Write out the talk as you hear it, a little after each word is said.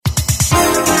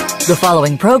The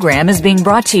following program is being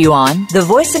brought to you on the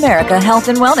Voice America Health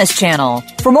and Wellness Channel.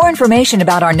 For more information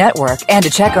about our network and to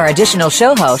check our additional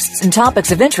show hosts and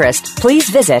topics of interest, please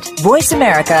visit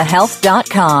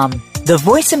voiceamericahealth.com. The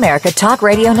Voice America Talk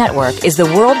Radio Network is the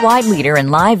worldwide leader in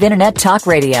live Internet talk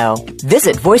radio.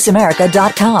 Visit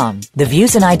voiceamerica.com. The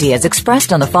views and ideas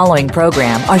expressed on the following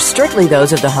program are strictly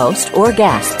those of the host or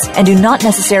guests and do not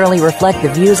necessarily reflect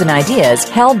the views and ideas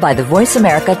held by the Voice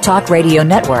America Talk Radio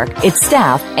Network, its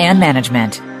staff, and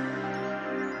management.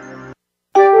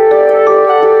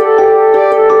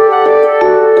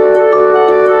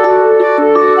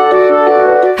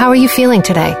 How are you feeling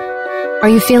today? Are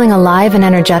you feeling alive and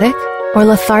energetic or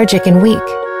lethargic and weak?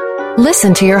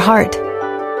 Listen to your heart.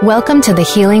 Welcome to the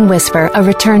Healing Whisper, a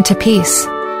return to peace.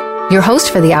 Your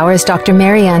host for the hour is Dr.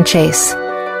 Marianne Chase.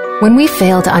 When we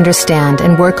fail to understand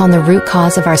and work on the root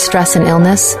cause of our stress and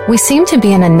illness, we seem to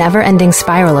be in a never-ending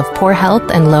spiral of poor health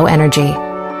and low energy.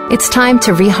 It's time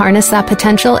to reharness that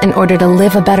potential in order to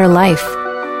live a better life.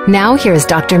 Now, here's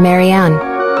Dr. Marianne.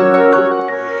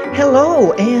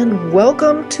 Hello, and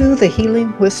welcome to the Healing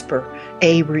Whisper,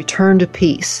 a return to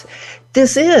peace.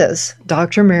 This is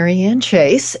Dr. Marianne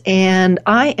Chase, and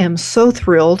I am so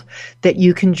thrilled that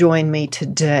you can join me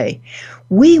today.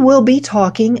 We will be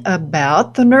talking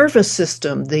about the nervous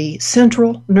system, the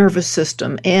central nervous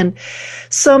system, and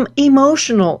some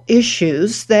emotional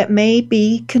issues that may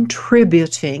be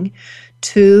contributing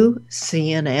to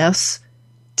CNS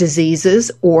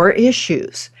diseases or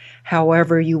issues,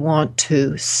 however you want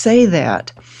to say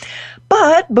that.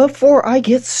 But before I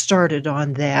get started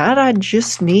on that, I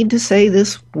just need to say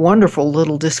this wonderful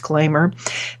little disclaimer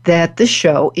that this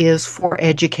show is for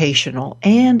educational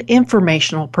and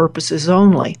informational purposes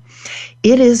only.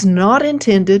 It is not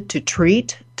intended to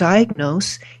treat,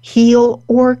 diagnose, heal,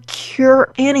 or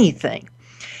cure anything.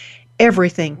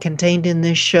 Everything contained in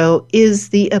this show is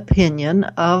the opinion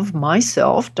of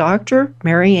myself, Dr.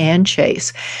 Marianne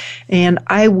Chase, and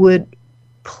I would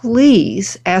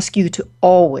please ask you to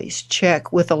always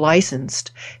check with a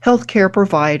licensed healthcare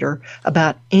provider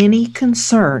about any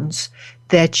concerns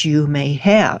that you may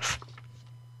have.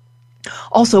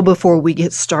 Also, before we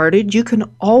get started, you can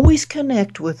always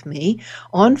connect with me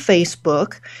on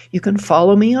Facebook. You can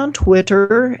follow me on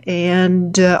Twitter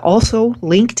and also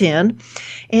LinkedIn.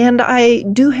 And I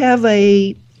do have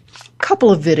a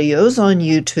couple of videos on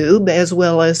YouTube, as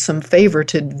well as some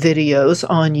favorited videos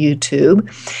on YouTube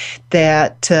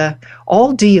that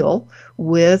all deal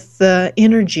with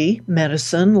energy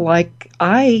medicine like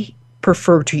I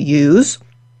prefer to use.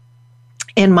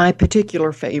 And my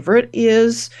particular favorite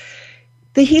is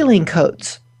the healing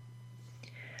codes.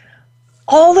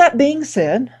 All that being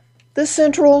said, the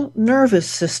central nervous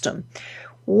system.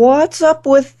 What's up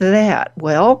with that?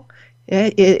 Well,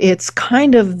 it's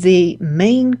kind of the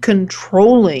main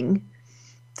controlling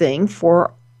thing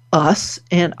for us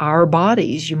and our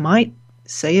bodies. You might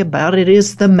say about it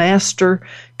is the master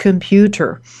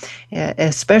computer,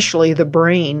 especially the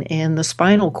brain and the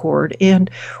spinal cord. And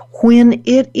when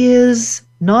it is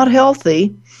not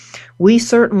healthy, we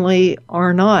certainly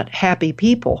are not happy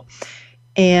people.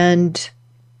 And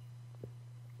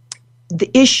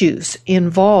the issues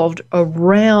involved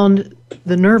around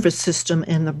the nervous system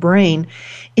and the brain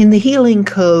in the healing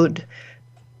code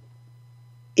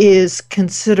is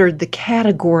considered the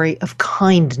category of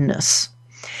kindness.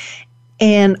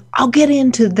 And I'll get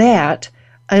into that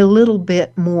a little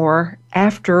bit more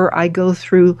after I go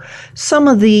through some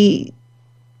of the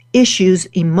issues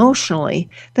emotionally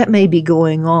that may be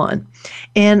going on.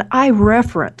 And I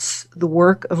reference the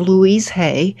work of Louise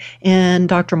Hay and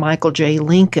Dr. Michael J.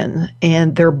 Lincoln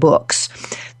and their books.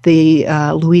 The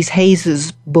Louise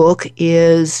Hay's book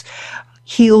is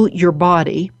Heal Your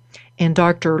Body, and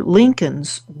Dr.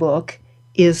 Lincoln's book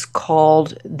is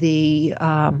called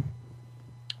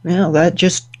that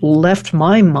just left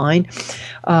my mind,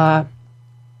 The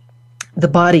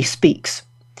Body Speaks.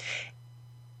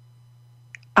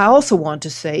 I also want to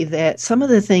say that some of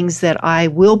the things that I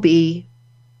will be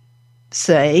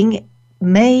saying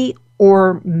may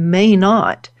or may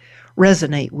not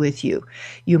resonate with you.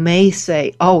 You may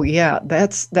say, "Oh yeah,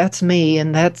 that's me,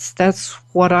 and that's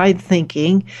what I'm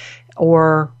thinking,"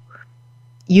 or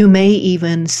you may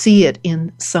even see it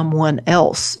in someone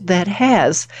else that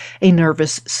has a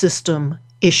nervous system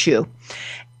issue,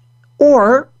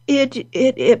 or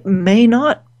it may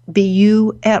not be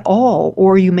you at all,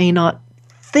 or you may not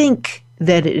think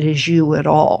that it is you at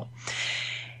all.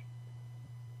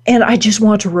 And I just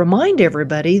want to remind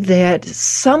everybody that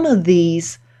some of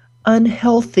these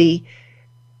unhealthy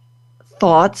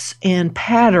thoughts and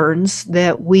patterns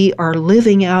that we are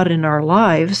living out in our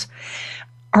lives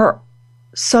are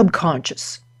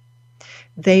subconscious.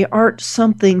 They aren't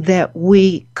something that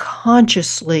we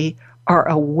consciously are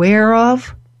aware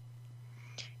of.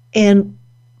 And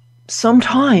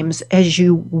sometimes as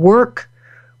you work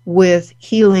with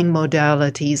healing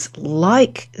modalities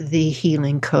like the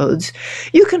healing codes,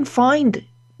 you can find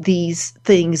these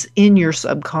things in your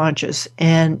subconscious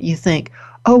and you think,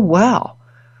 oh, wow,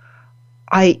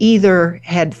 I either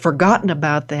had forgotten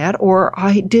about that or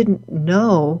I didn't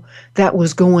know that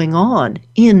was going on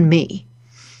in me,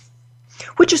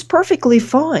 which is perfectly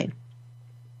fine.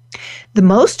 The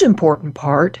most important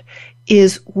part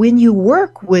is when you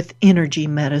work with energy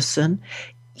medicine,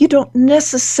 you don't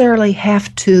necessarily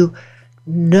have to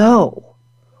know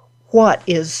what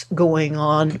is going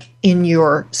on in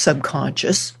your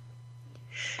subconscious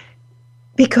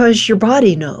because your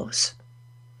body knows.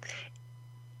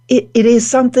 It is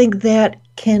something that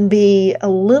can be a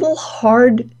little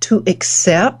hard to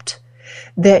accept,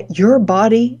 that your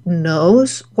body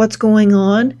knows what's going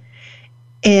on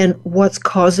and what's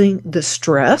causing the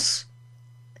stress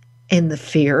and the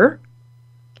fear.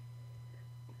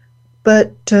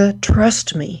 But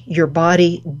trust me, your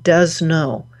body does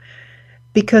know,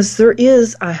 because there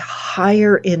is a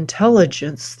higher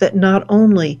intelligence that not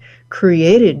only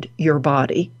created your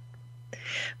body,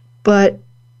 but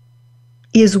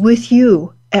is with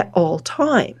you at all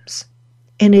times.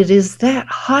 And it is that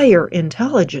higher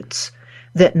intelligence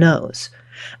that knows,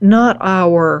 not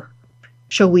our,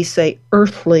 shall we say,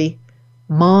 earthly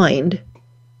mind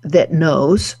that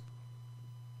knows.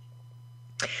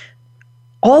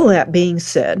 All that being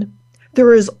said,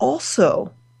 there is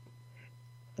also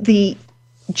the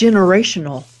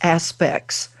generational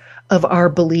aspects of our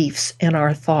beliefs and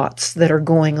our thoughts that are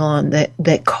going on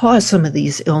that cause some of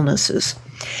these illnesses.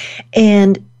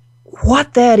 And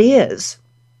what that is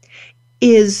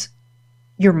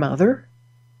your mother,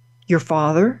 your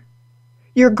father,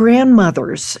 your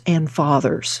grandmothers and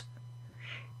fathers,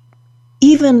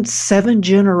 even 7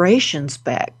 generations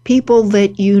back, people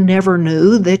that you never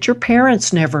knew, that your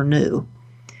parents never knew.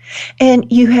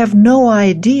 And you have no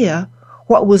idea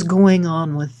what was going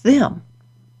on with them.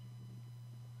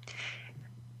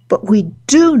 But we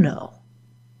do know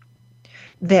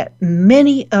that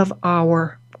many of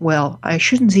our, well, I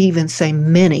shouldn't even say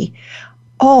many,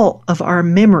 all of our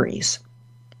memories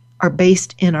are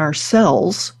based in our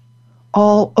cells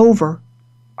all over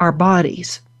our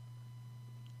bodies.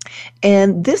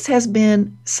 And this has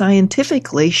been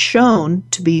scientifically shown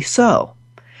to be so.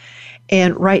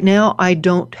 And right now, I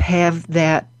don't have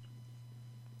that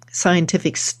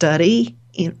scientific study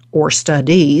or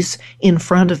studies in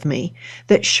front of me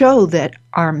that show that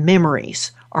our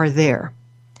memories are there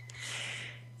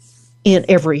in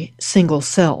every single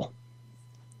cell.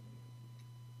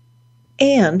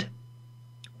 And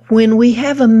when we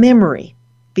have a memory,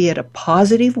 be it a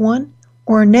positive one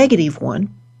or a negative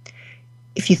one,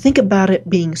 if you think about it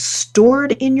being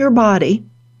stored in your body,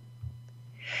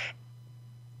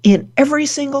 in every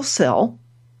single cell,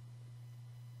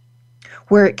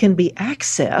 where it can be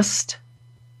accessed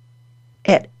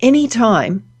at any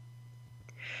time,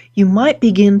 you might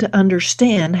begin to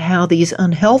understand how these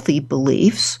unhealthy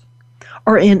beliefs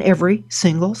are in every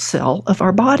single cell of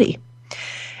our body.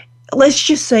 Let's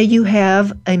just say you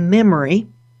have a memory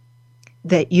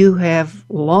that you have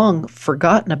long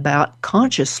forgotten about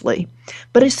consciously,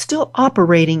 but it's still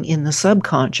operating in the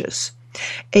subconscious.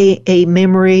 A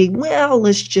memory, well,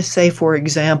 let's just say, for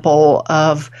example,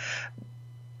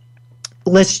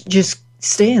 let's just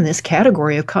stay in this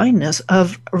category of kindness,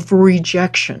 of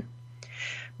rejection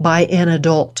by an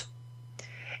adult.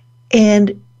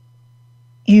 And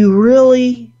you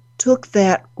really took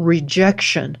that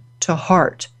rejection to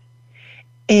heart,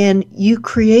 and you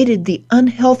created the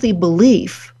unhealthy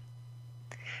belief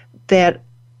that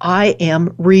I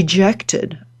am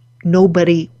rejected.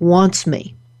 Nobody wants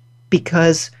me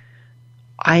because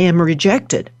I am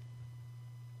rejected.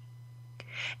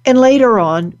 And later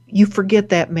on, you forget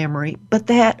that memory, but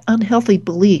that unhealthy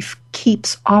belief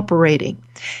keeps operating.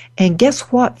 And guess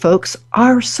what, folks?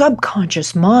 Our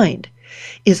subconscious mind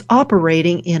is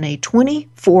operating in a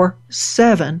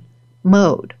 24/7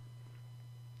 mode.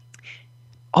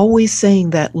 Always saying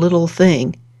that little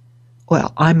thing,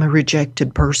 well, I'm a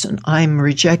rejected person. I'm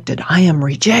rejected. I am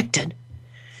rejected.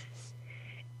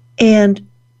 And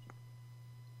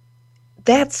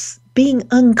that's being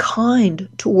unkind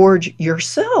towards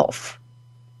yourself.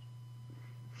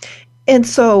 And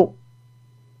so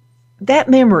that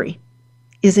memory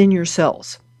is in your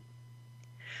cells.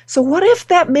 So what if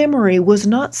that memory was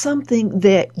not something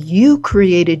that you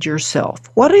created yourself?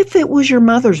 What if it was your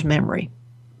mother's memory?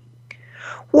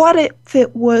 What if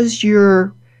it was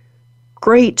your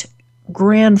great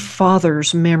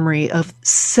grandfather's memory of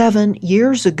 7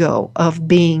 years ago of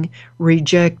being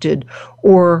rejected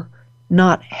or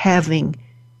not having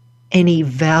any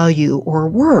value or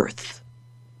worth,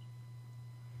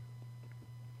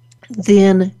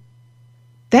 then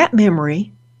that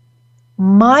memory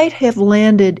might have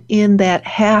landed in that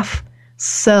half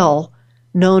cell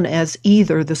known as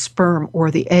either the sperm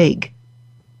or the egg,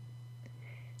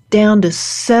 down to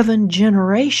 7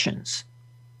 generations.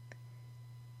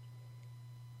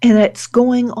 And it's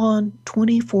going on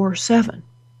 24/7.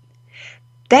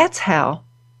 That's how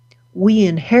we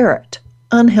inherit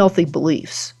unhealthy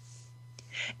beliefs.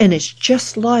 And it's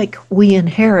just like we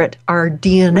inherit our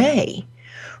DNA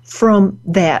from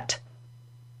that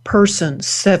person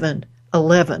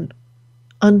 7-11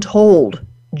 untold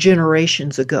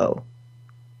generations ago.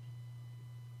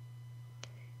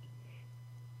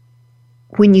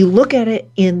 When you look at it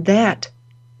in that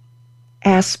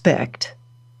aspect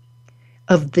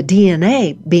of the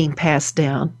DNA being passed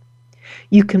down,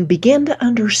 you can begin to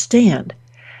understand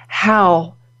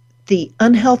how the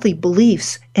unhealthy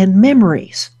beliefs and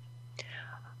memories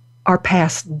are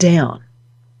passed down.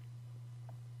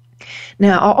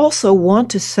 Now, I also want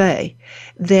to say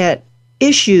that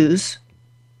issues,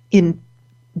 in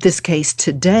this case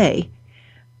today,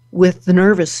 with the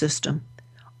nervous system,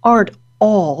 aren't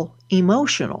all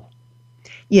emotional.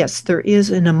 Yes, there is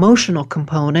an emotional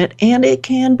component, and it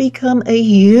can become a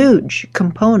huge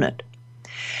component.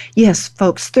 Yes,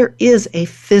 folks, there is a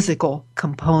physical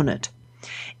component.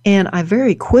 And I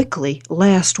very quickly,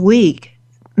 last week,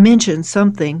 mentioned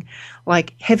something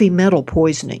like heavy metal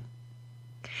poisoning.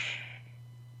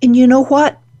 And you know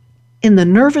what? In the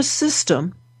nervous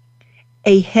system,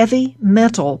 a heavy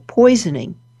metal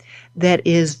poisoning that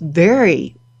is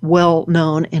very well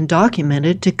known and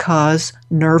documented to cause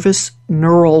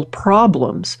neural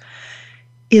problems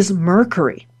is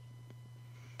mercury.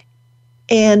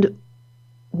 And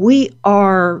we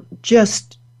are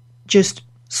just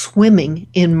swimming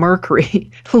in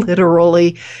mercury,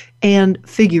 literally and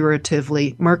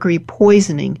figuratively, mercury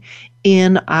poisoning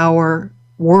in our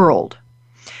world.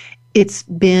 It's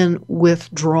been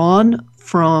withdrawn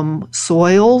from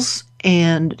soils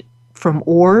and from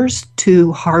ores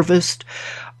to harvest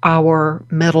our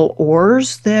metal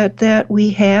ores that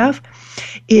we have.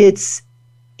 It's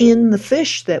in the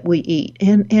fish that we eat,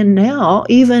 and now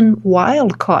even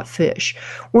wild caught fish.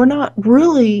 We're not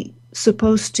really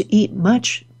supposed to eat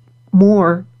much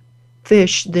more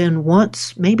fish than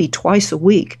once, maybe twice a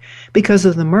week because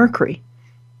of the mercury.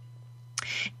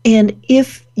 And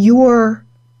if your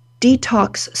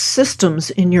detox systems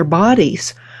in your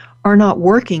bodies are not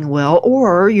working well,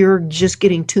 or you're just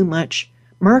getting too much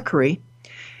mercury,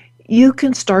 you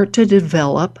can start to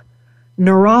develop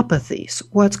neuropathies,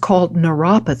 what's called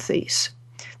neuropathies.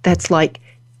 That's like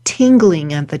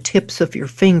tingling at the tips of your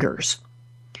fingers,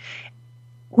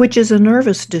 which is a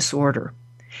nervous disorder.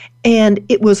 And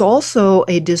it was also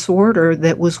a disorder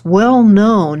that was well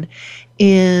known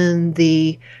in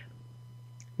the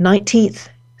 19th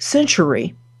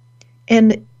century,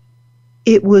 and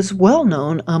it was well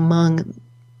known among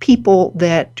people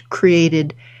that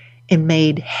created and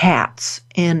made hats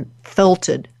and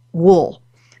felted wool.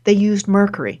 They used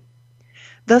mercury.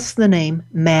 Thus the name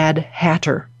Mad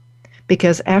Hatter,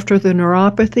 because after the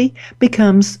neuropathy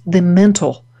becomes the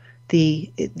mental,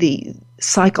 the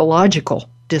psychological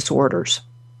disorders.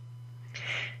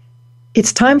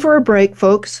 It's time for a break,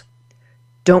 folks.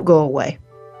 Don't go away.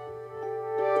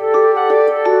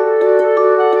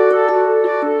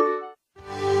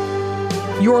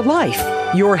 Your life,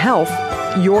 your health,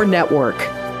 your network.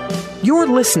 You're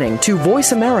listening to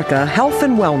Voice America Health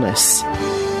and Wellness.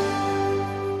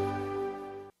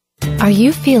 Are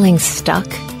you feeling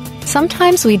stuck?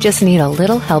 Sometimes we just need a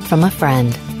little help from a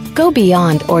friend. Go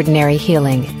beyond ordinary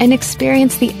healing and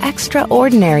experience the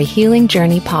extraordinary healing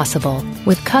journey possible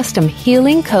with custom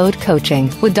Healing Code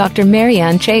coaching with Dr.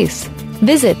 Marianne Chase.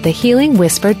 Visit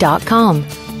thehealingwhisper.com.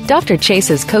 Dr.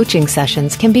 Chase's coaching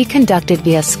sessions can be conducted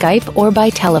via Skype or by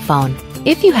telephone.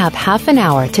 If you have half an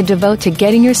hour to devote to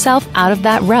getting yourself out of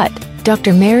that rut,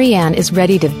 Dr. Marianne is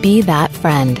ready to be that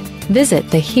friend. Visit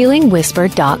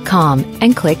thehealingwhisper.com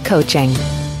and click coaching.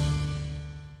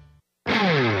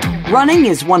 Running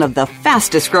is one of the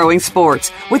fastest growing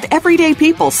sports, with everyday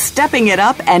people stepping it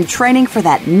up and training for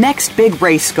that next big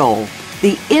race goal.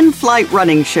 The In-Flight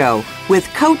Running Show with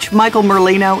Coach Michael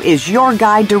Merlino is your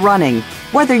guide to running,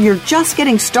 whether you're just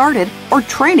getting started or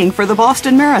training for the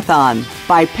Boston Marathon.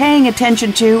 By paying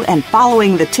attention to and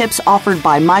following the tips offered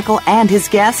by Michael and his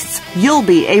guests, you'll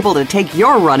be able to take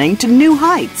your running to new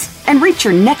heights and reach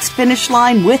your next finish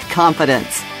line with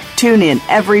confidence. Tune in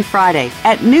every Friday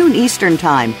at noon Eastern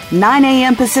Time, 9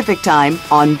 a.m. Pacific Time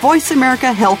on Voice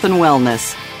America Health and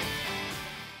Wellness.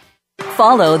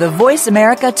 Follow the Voice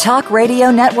America Talk Radio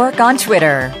Network on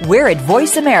Twitter. We're at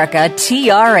Voice America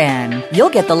TRN. You'll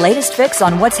get the latest fix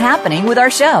on what's happening with our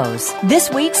shows,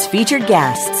 this week's featured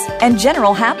guests, and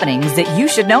general happenings that you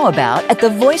should know about at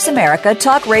the Voice America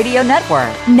Talk Radio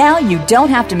Network. Now you don't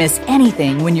have to miss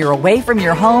anything when you're away from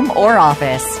your home or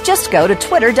office. Just go to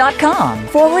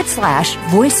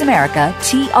twitter.com/Voice America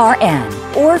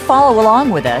TRN or follow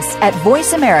along with us at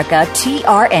Voice America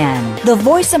TRN, the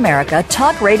Voice America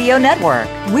Talk Radio Network.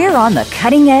 We're on the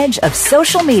cutting edge of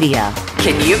social media.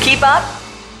 Can you keep up?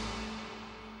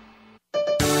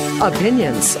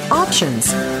 Opinions,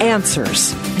 options,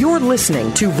 answers. You're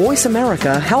listening to Voice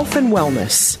America Health and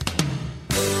Wellness.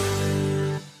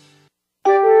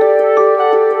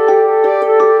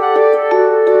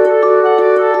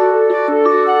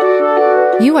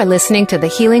 You are listening to The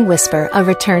Healing Whisper, A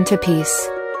Return to Peace.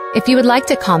 If you would like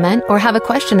to comment or have a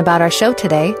question about our show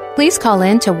today, please call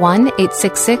in to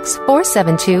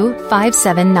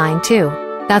 1-866-472-5792.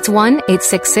 That's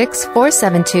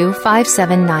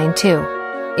 1-866-472-5792.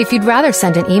 If you'd rather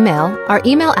send an email, our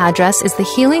email address is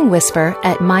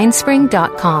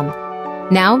thehealingwhisper@mindspring.com.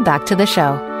 Now back to the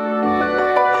show.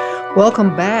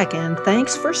 Welcome back, and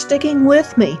thanks for sticking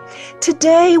with me.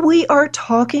 Today we are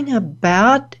talking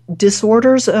about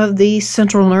disorders of the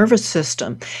central nervous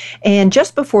system. And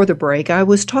just before the break, I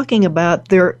was talking about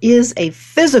there is a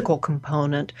physical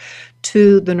component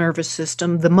to the nervous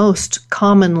system. The most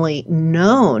commonly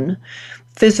known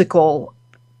physical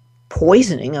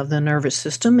poisoning of the nervous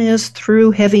system is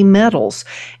through heavy metals.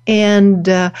 And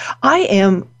I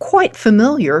am quite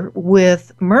familiar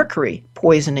with mercury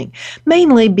poisoning,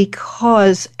 mainly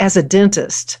because as a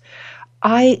dentist,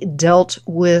 I dealt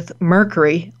with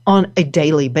mercury on a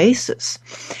daily basis.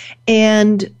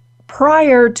 And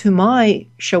prior to my,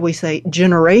 shall we say,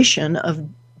 generation of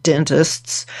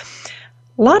dentists,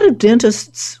 a lot of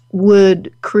dentists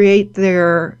would create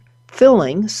their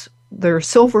fillings, their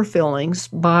silver fillings,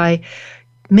 by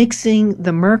mixing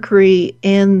the mercury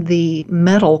and the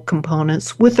metal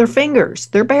components with their fingers,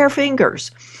 their bare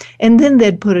fingers, and then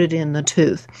they'd put it in the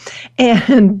tooth.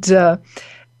 And a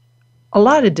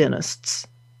lot of dentists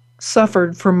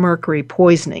suffered from mercury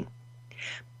poisoning.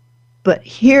 But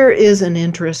here is an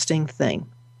interesting thing.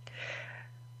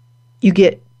 You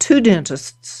get two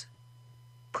dentists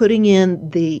putting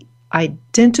in the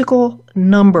identical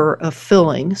number of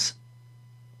fillings,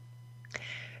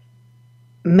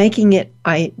 making it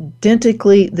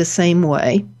identically the same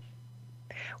way.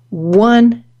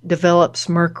 One develops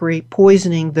mercury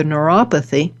poisoning the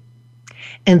neuropathy,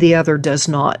 and the other does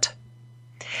not.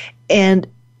 And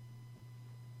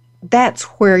that's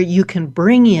where you can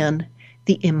bring in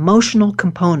the emotional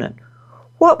component.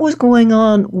 What was going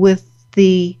on with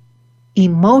the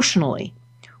emotionally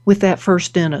with that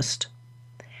first dentist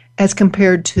as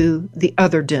compared to the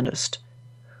other dentist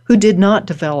who did not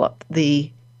develop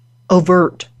the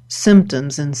overt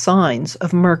symptoms and signs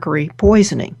of mercury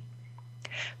poisoning?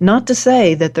 Not to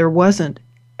say that there wasn't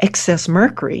excess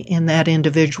mercury in that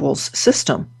individual's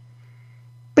system,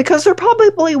 because there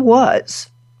probably was.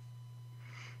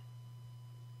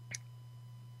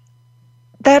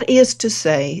 That is to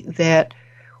say that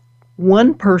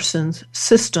one person's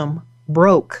system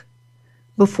broke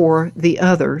before the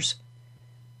others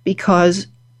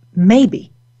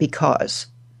maybe because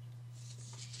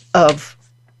of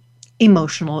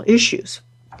emotional issues.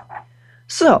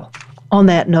 So, on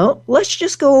that note, let's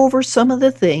just go over some of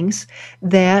the things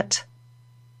that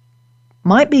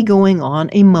might be going on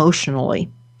emotionally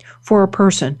for a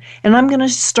person. And I'm going to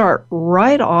start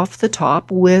right off the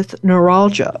top with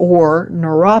neuralgia or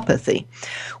neuropathy,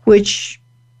 which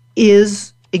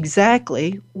is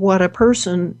exactly what a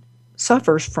person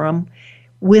suffers from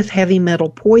with heavy metal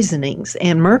poisonings.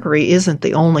 And mercury isn't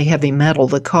the only heavy metal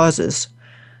that causes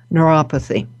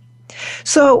neuropathy.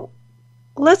 So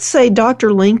let's say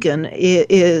Dr. Lincoln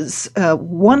is,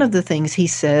 one of the things he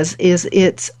says is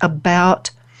it's about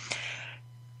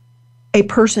a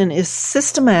person is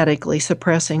systematically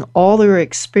suppressing all their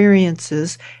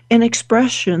experiences and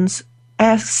expressions,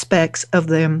 aspects of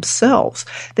themselves.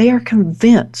 They are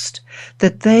convinced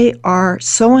that they are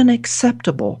so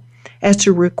unacceptable as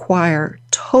to require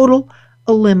total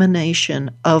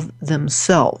elimination of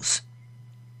themselves.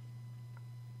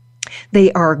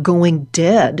 They are going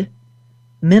dead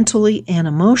mentally and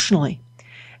emotionally.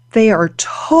 They are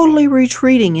totally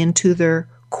retreating into their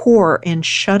core and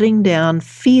shutting down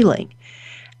feeling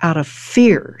out of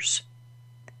fears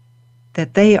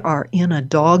that they are in a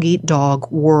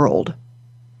dog-eat-dog world.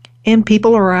 and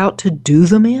people are out to do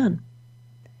them in.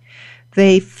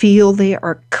 They feel they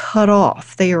are cut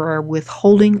off. They are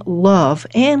withholding love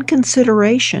and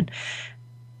consideration.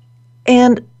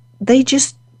 And they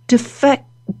just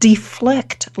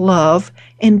deflect love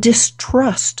and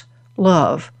distrust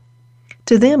love.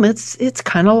 To them, it's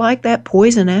kind of like that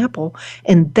poison apple,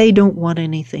 and they don't want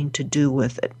anything to do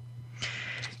with it.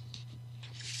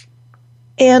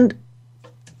 And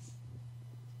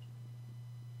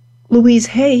Louise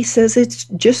Hay says it's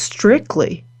just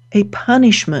strictly a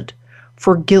punishment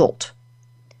for guilt,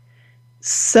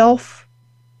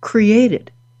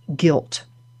 self-created guilt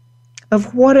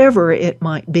of whatever it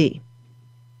might be.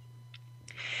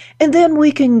 And then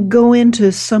we can go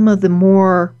into some of the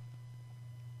more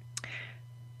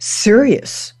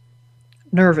serious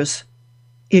nervous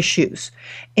issues.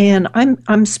 And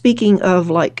I'm speaking of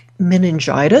like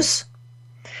meningitis,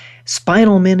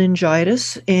 spinal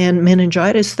meningitis, and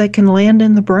meningitis that can land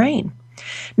in the brain.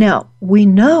 Now, we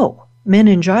know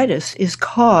meningitis is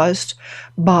caused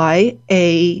by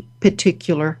a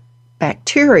particular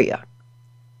bacteria.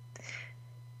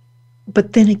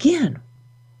 But then again,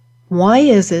 why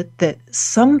is it that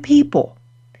some people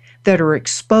that are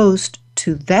exposed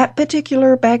to that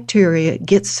particular bacteria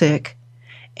get sick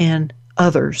and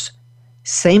others,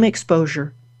 same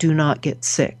exposure, do not get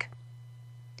sick?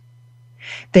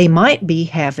 They might be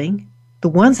having, the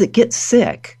ones that get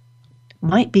sick,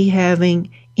 might be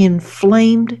having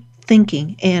inflamed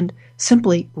thinking and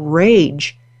simply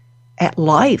rage at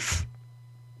life.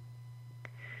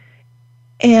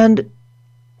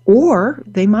 Or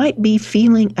they might be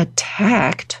feeling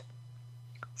attacked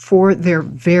for their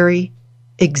very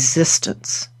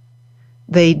existence.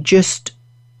 They just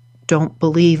don't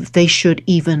believe they should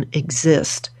even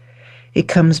exist. It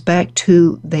comes back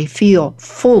to they feel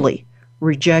fully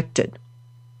rejected.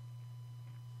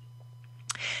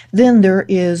 Then there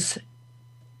is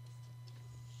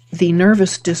the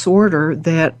nervous disorder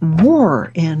that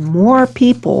more and more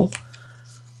people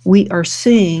we are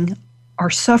seeing are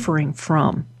suffering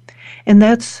from, and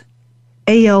that's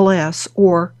ALS,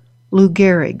 or Lou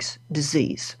Gehrig's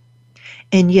disease.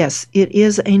 And yes, it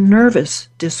is a nervous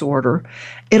disorder.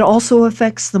 It also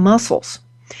affects the muscles.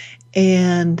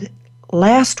 And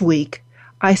last week,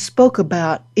 I spoke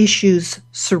about issues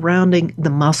surrounding the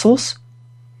muscles,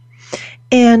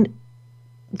 and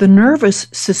the nervous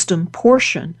system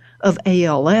portion of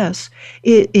ALS,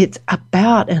 it's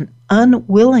about an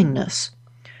unwillingness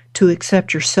to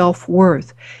accept your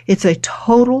self-worth. It's a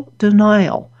total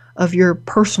denial of your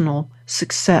personal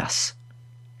success.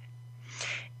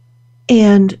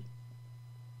 And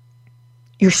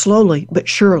you're slowly but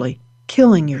surely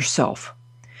killing yourself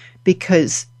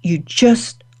because you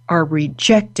just are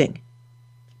rejecting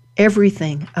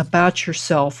everything about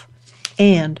yourself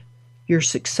and your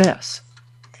success.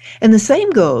 And the same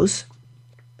goes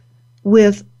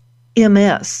with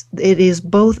MS. It is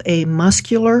both a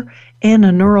muscular and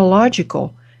a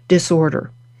neurological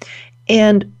disorder.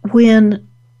 And when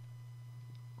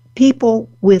people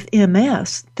with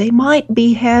MS, they might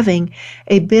be having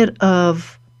a bit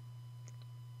of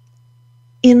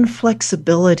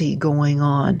inflexibility going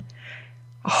on,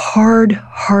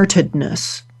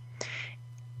 hard-heartedness.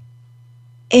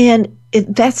 And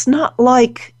that's not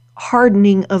like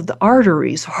hardening of the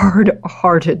arteries,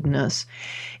 hard-heartedness.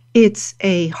 It's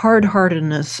a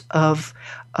hard-heartedness of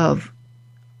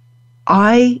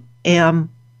I am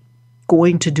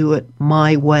going to do it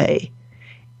my way,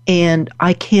 and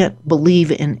I can't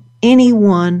believe in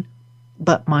anyone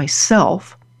but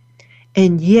myself,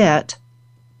 and yet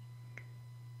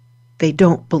they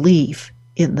don't believe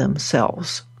in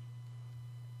themselves.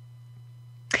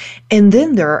 And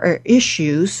then there are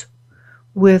issues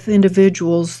with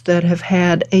individuals that have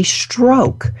had a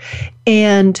stroke.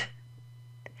 And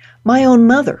my own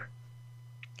mother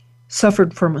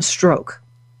suffered from a stroke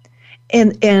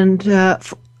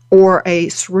or a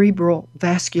cerebral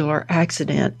vascular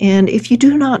accident. And if you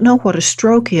do not know what a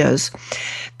stroke is,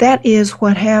 that is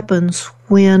what happens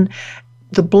when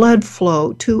the blood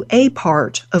flow to a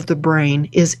part of the brain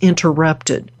is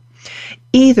interrupted,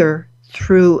 either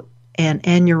through an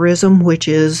aneurysm, which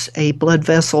is a blood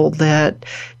vessel that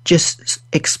just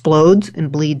explodes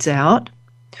and bleeds out,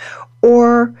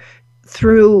 or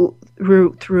through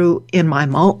in my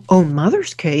own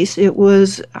mother's case, it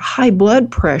was high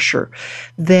blood pressure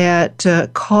that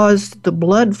caused the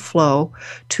blood flow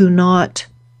to not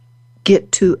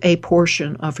get to a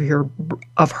portion of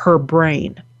her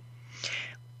brain.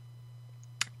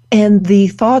 And the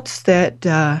thoughts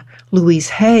that Louise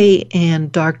Hay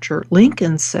and Dr.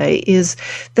 Lincoln say is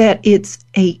that it's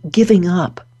a giving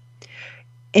up.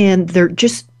 And they're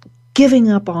just giving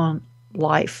up on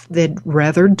life. They'd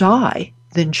rather die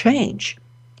than change.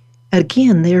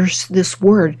 Again, there's this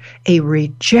word, a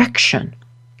rejection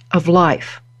of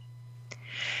life.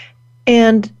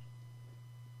 And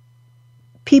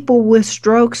people with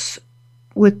strokes,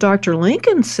 with Dr.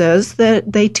 Lincoln, says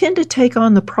that they tend to take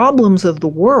on the problems of the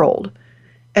world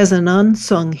as an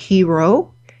unsung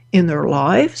hero in their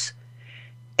lives,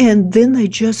 and then they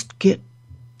just get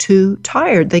too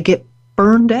tired. They get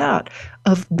burned out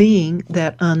of being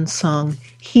that unsung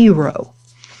hero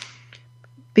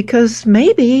because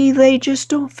maybe they just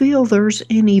don't feel there's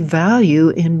any value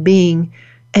in being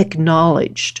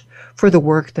acknowledged for the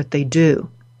work that they do.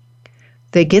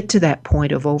 They get to that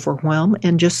point of overwhelm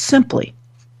and just simply,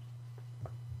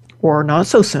 or not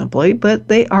so simply, but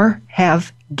they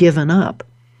have given up.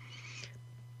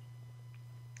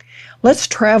 Let's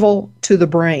travel to the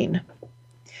brain,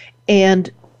 and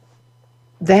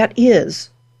that is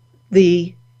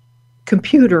the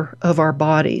computer of our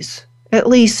bodies. At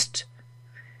least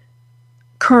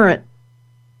current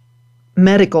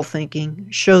medical thinking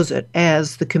shows it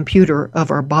as the computer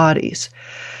of our bodies.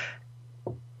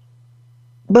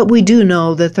 But we do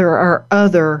know that there are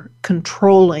other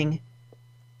controlling,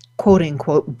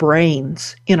 quote-unquote,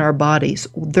 brains in our bodies.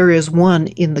 There is one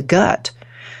in the gut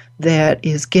that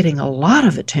is getting a lot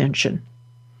of attention.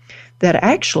 That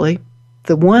actually,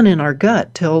 the one in our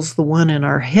gut tells the one in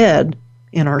our head,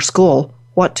 in our skull,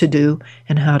 what to do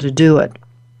and how to do it.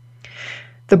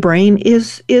 The brain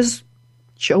is,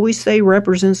 shall we say,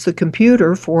 represents the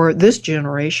computer for this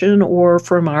generation, or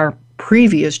from our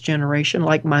previous generation,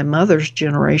 like my mother's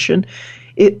generation.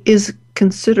 It is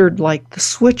considered like the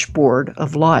switchboard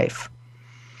of life.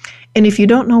 And if you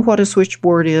don't know what a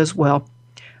switchboard is, well,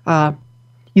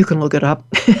 you can look it up.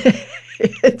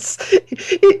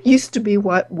 It used to be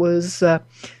what was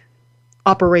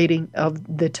operating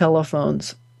of the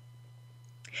telephones.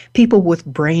 People with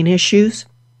brain issues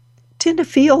tend to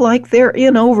feel like they're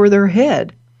in over their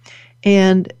head,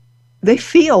 and they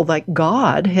feel like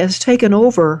God has taken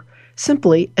over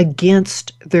simply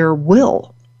against their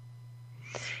will.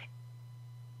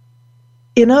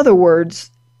 In other words,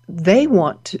 they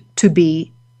want to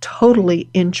be totally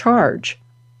in charge.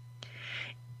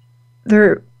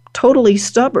 They're totally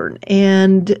stubborn,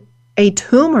 and a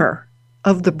tumor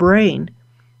of the brain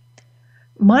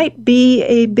might be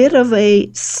a bit of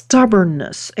a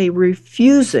stubbornness, a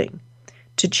refusing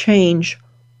to change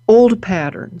old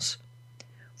patterns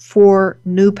for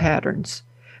new patterns.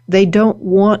 They don't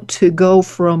want to go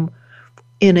from,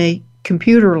 in a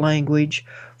computer language,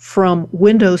 from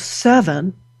Windows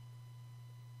 7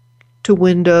 to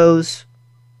Windows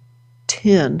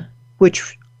 10,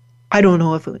 which I don't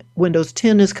know if Windows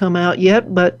 10 has come out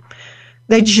yet, but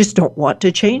they just don't want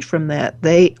to change from that.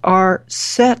 They are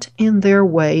set in their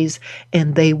ways,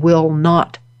 and they will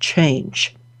not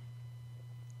change.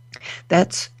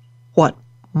 That's what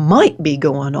might be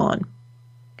going on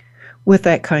with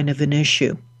that kind of an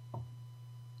issue.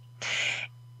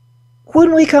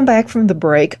 When we come back from the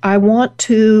break, I want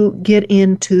to get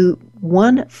into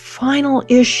one final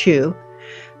issue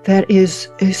that is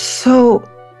so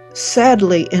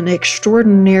sadly and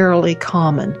extraordinarily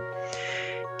common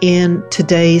in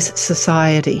today's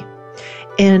society,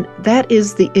 and that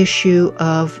is the issue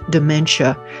of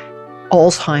dementia,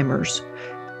 Alzheimer's,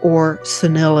 or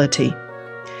senility.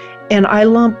 And I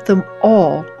lump them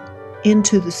all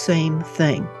into the same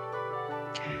thing.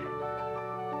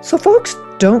 So folks,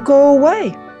 don't go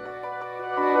away.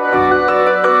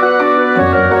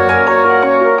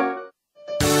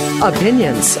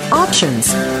 Opinions,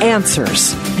 options,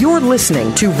 answers. You're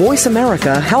listening to Voice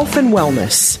America Health and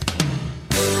Wellness.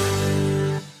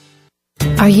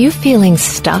 Are you feeling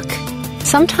stuck?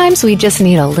 Sometimes we just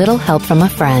need a little help from a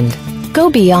friend.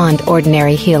 Go beyond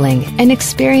ordinary healing and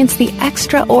experience the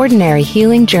extraordinary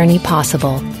healing journey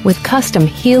possible with custom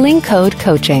Healing Code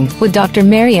coaching with Dr.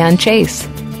 Marianne Chase.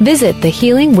 Visit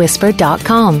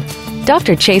thehealingwhisper.com.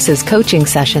 Dr. Chase's coaching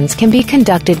sessions can be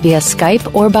conducted via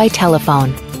Skype or by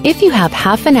telephone. If you have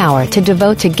half an hour to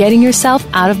devote to getting yourself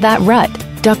out of that rut,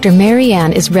 Dr.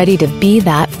 Marianne is ready to be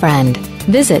that friend.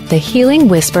 Visit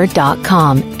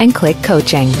thehealingwhisper.com and click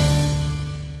coaching.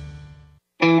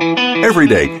 Every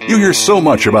day, you hear so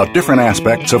much about different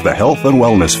aspects of the health and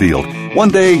wellness field. One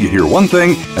day, you hear one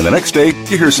thing, and the next day,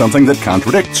 you hear something that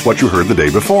contradicts what you heard the day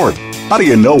before. How do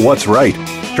you know what's right?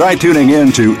 Try tuning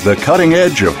in to The Cutting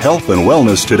Edge of Health and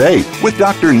Wellness today with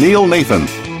Dr. Neil Nathan.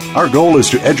 Our goal is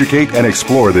to educate and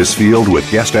explore this field with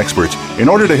guest experts in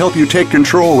order to help you take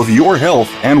control of your health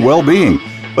and well-being.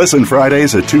 Listen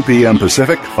Fridays at 2 p.m.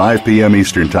 Pacific, 5 p.m.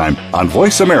 Eastern Time on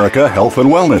Voice America Health and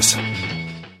Wellness.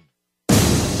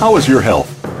 How is your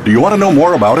health? Do you want to know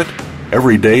more about it?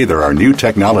 Every day there are new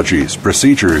technologies,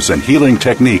 procedures, and healing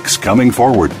techniques coming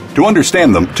forward. To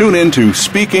understand them, tune in to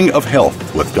Speaking of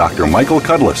Health with Dr. Michael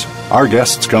Cudlis. Our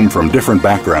guests come from different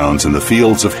backgrounds in the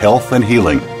fields of health and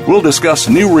healing. We'll discuss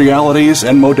new realities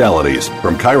and modalities,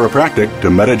 from chiropractic to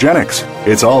metagenics.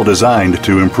 It's all designed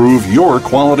to improve your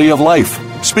quality of life.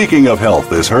 Speaking of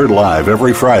Health is heard live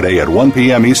every Friday at 1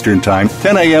 p.m. Eastern Time,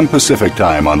 10 a.m. Pacific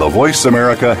Time on the Voice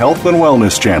America Health and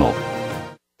Wellness Channel.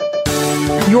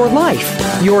 Your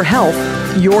life, your health,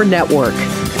 your network.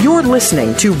 You're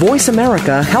listening to Voice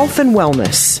America Health and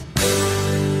Wellness.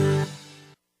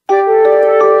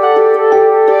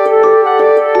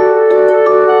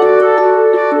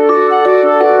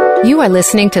 You are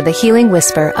listening to The Healing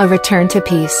Whisper, A Return to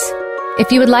Peace. If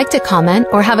you would like to comment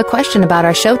or have a question about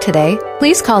our show today,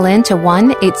 please call in to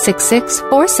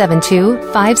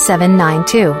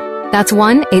 1-866-472-5792. That's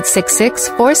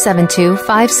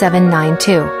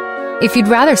 1-866-472-5792. If you'd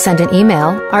rather send an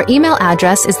email, our email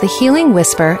address is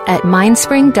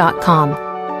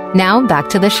thehealingwhisper@mindspring.com. Now back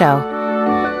to the show.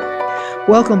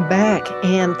 Welcome back,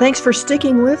 and thanks for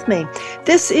sticking with me.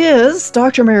 This is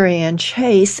Dr. Marianne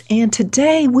Chase, and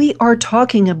today we are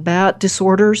talking about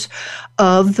disorders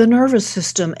of the nervous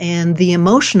system and the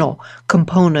emotional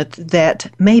component that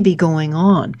may be going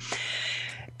on.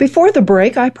 Before the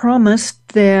break, I promised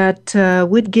that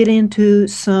we'd get into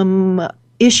some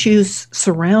issues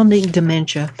surrounding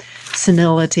dementia,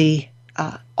 senility,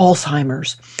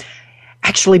 Alzheimer's.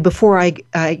 Actually, before I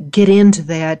get into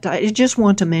that, I just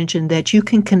want to mention that you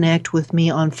can connect with me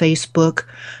on Facebook,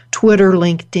 Twitter,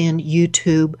 LinkedIn,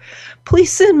 YouTube. Please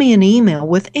send me an email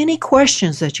with any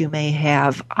questions that you may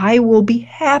have. I will be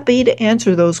happy to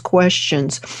answer those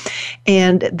questions.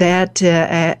 And that,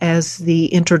 as the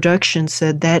introduction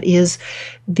said, that is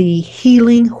the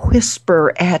Healing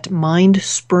Whisper at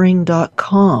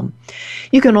mindspring.com.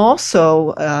 You can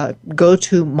also go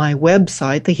to my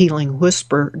website,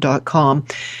 thehealingwhisper.com,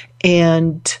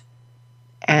 and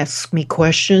ask me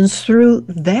questions through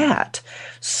that.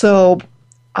 So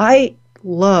I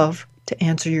love to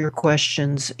answer your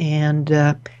questions and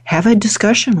have a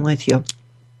discussion with you.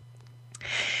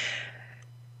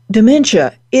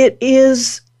 Dementia, it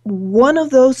is one of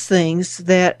those things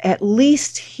that, at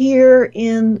least here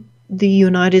in the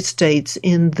United States,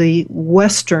 in the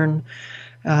Western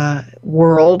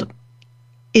world,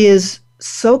 is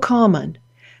so common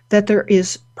that there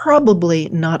is probably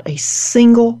not a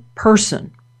single person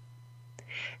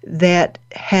that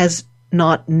has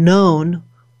not known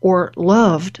or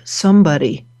loved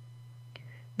somebody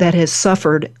that has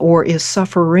suffered or is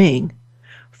suffering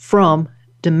from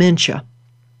dementia.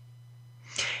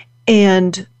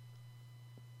 And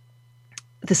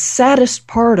the saddest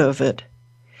part of it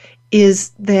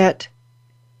is that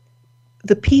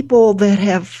the people that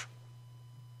have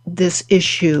this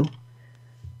issue,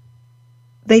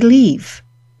 they leave.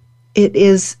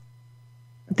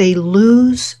 They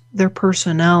lose their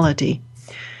personality.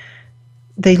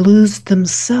 They lose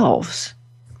themselves.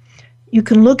 You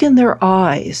can look in their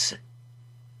eyes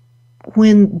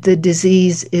when the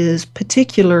disease is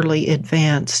particularly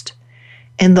advanced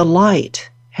and the light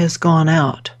has gone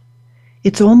out.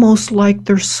 It's almost like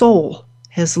their soul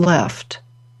has left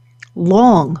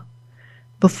long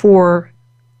before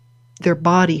their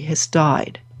body has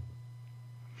died.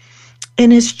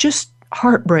 And it's just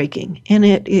heartbreaking, and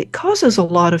it causes a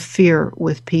lot of fear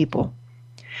with people.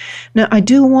 Now, I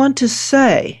do want to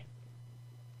say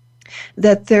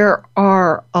that there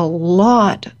are a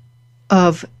lot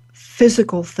of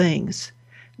physical things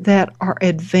that are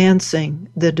advancing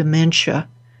the dementia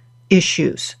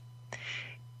issues.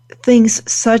 Things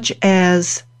such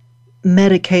as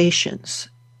medications,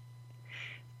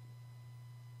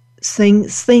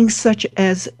 things such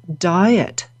as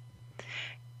diet.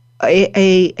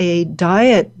 A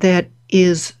diet that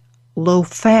is low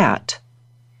fat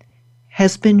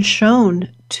has been shown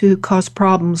to cause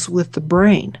problems with the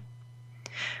brain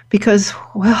because,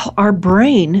 well, our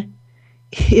brain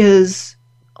is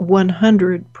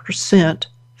 100%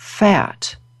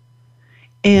 fat.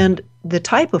 And the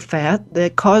type of fat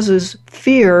that causes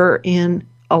fear in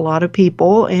a lot of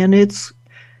people, and it's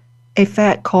a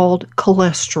fat called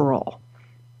cholesterol.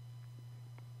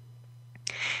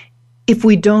 If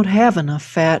we don't have enough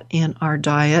fat in our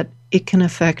diet, it can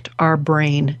affect our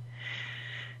brain.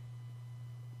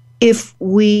 If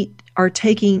we are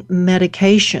taking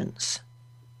medications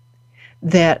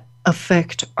that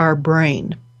affect our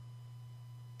brain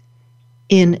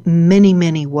in many,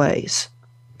 many ways.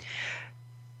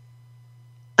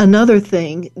 Another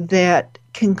thing that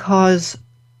can cause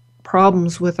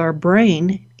problems with our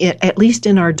brain, at least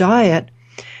in our diet,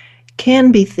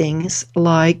 can be things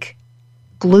like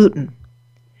gluten.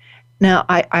 Now,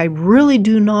 I really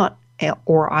do not,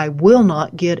 or I will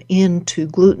not get into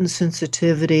gluten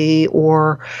sensitivity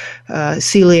or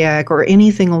celiac or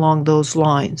anything along those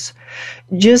lines.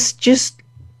 Just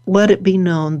let it be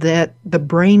known that the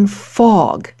brain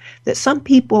fog that some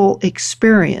people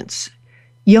experience,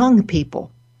 young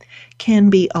people, can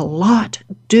be a lot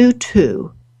due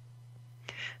to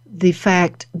the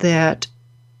fact that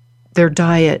their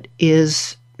diet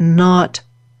is not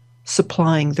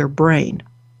supplying their brain.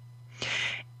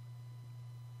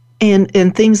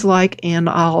 And things like, and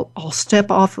I'll step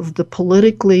off of the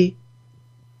politically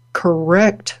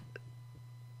correct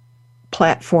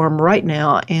platform right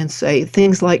now and say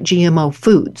things like GMO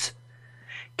foods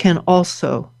can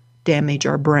also damage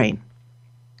our brain.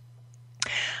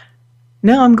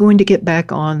 Now I'm going to get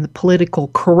back on the political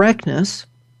correctness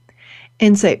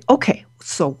and say, okay,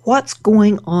 so what's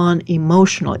going on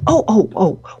emotionally?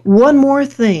 Oh, one more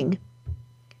thing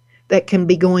that can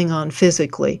be going on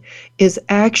physically is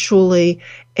actually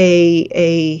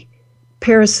a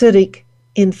parasitic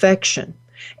infection.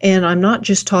 And I'm not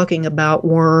just talking about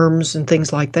worms and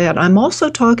things like that. I'm also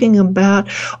talking about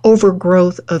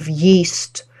overgrowth of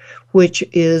yeast, which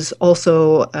is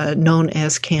also known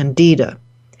as candida.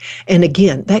 And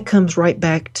again, that comes right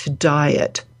back to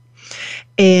diet.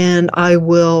 And I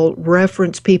will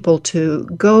reference people to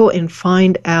go and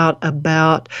find out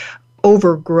about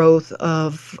overgrowth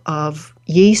of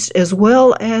yeast as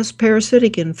well as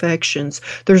parasitic infections.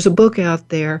 There's a book out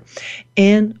there,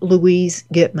 Anne Louise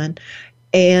Gitman,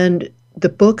 and the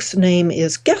book's name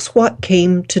is Guess What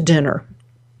Came to Dinner?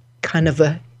 Kind of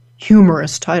a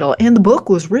humorous title. And the book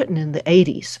was written in the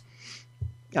 80s,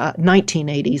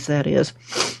 1980s, that is.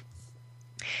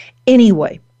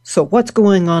 Anyway, so what's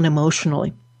going on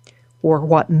emotionally, or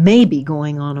what may be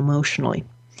going on emotionally?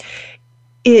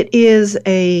 It is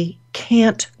a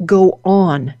can't go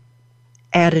on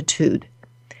attitude,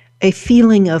 a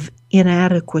feeling of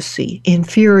inadequacy,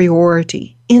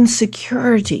 inferiority,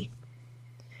 insecurity,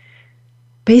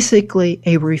 basically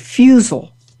a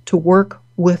refusal to work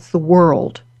with the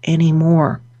world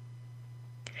anymore.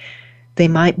 They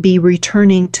might be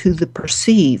returning to the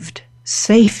perceived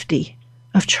safety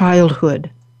of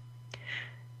childhood,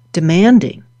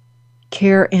 demanding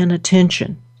care and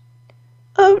attention.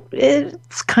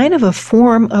 It's kind of a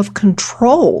form of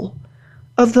control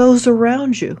of those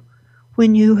around you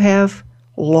when you have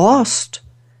lost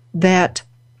that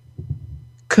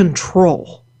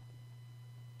control.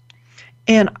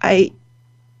 And I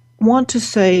want to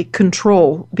say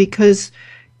control because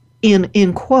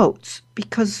in quotes,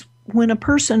 because when a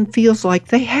person feels like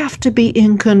they have to be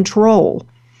in control,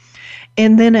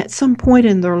 and then at some point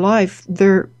in their life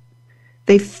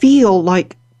they feel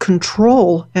like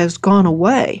control has gone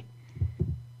away,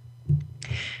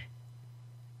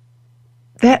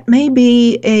 that may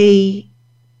be a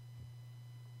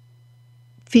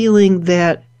feeling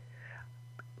that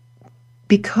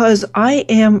because I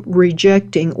am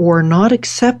rejecting or not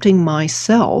accepting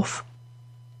myself,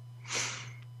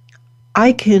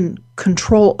 I can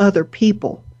control other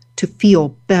people to feel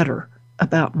better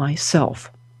about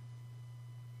myself.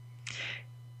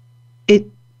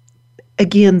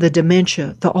 Again, the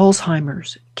dementia, the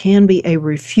Alzheimer's, can be a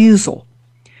refusal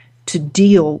to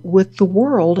deal with the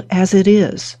world as it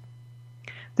is.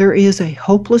 There is a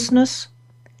hopelessness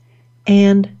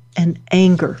and an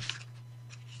anger.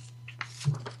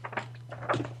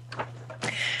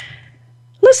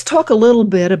 Let's talk a little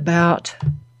bit about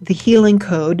the healing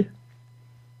code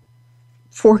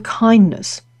for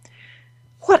kindness.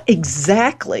 What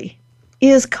exactly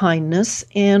is kindness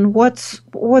and what's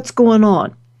going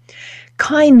on?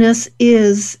 Kindness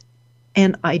is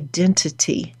an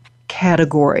identity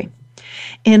category.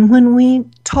 And when we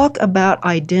talk about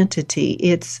identity,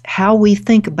 it's how we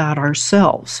think about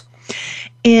ourselves.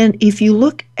 And if you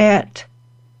look at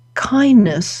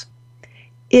kindness,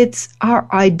 it's our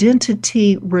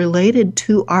identity related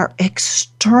to our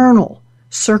external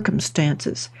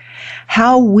circumstances,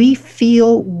 how we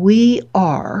feel we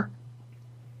are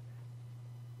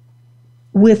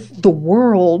with the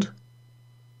world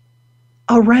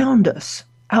around us,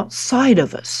 outside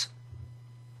of us.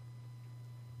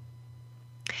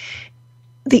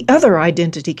 The other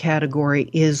identity category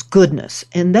is goodness,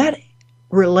 and that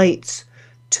relates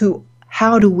to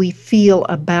how do we feel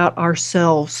about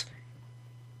ourselves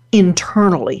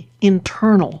internally,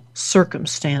 internal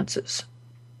circumstances.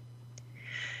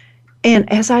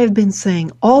 And as I've been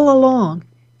saying all along,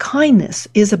 kindness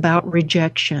is about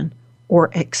rejection or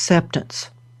acceptance.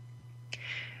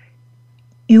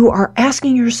 You are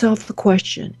asking yourself the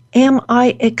question, am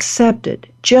I accepted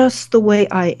just the way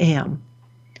I am?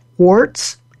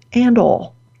 Warts and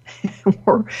all.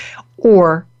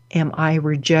 or am I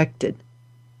rejected?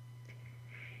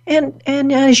 And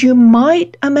as you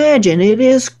might imagine, it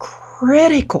is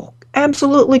critical,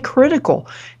 absolutely critical,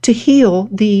 to heal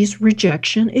these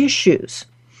rejection issues.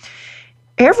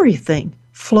 Everything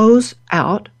flows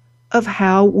out of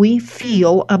how we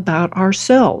feel about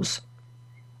ourselves.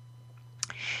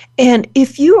 And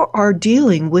if you are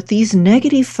dealing with these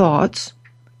negative thoughts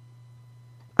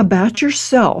about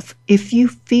yourself, if you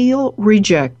feel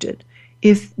rejected,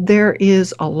 if there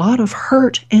is a lot of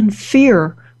hurt and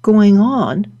fear going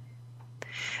on,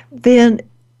 then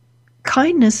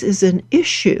kindness is an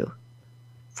issue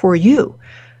for you.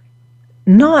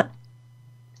 Not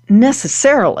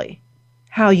necessarily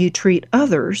how you treat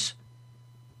others,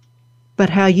 but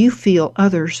how you feel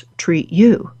others treat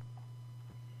you.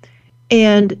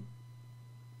 And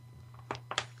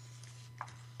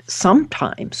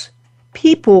sometimes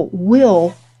people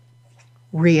will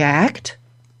react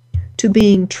to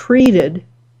being treated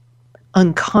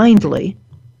unkindly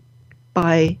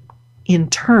by, in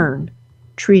turn,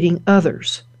 treating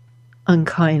others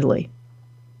unkindly.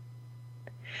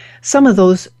 Some of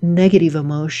those negative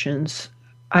emotions,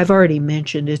 I've already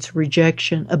mentioned, it's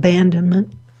rejection,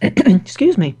 abandonment,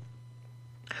 excuse me,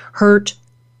 hurt,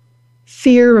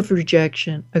 fear of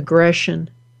rejection, aggression,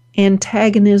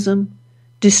 antagonism,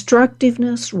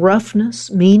 destructiveness,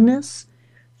 roughness, meanness,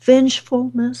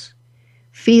 vengefulness,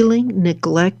 feeling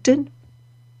neglected.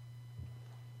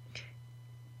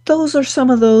 Those are some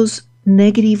of those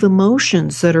negative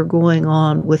emotions that are going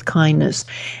on with kindness.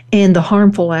 And the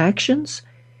harmful actions,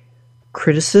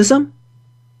 criticism,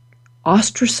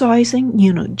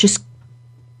 ostracizing, just,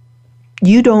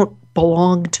 you don't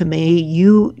belong to me,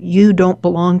 you don't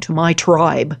belong to my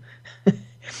tribe.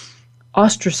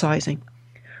 Ostracizing,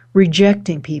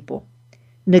 rejecting people,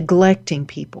 neglecting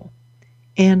people,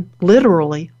 and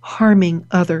literally harming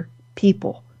other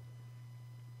people.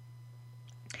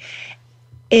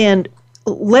 And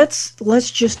let's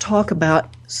just talk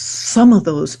about some of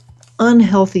those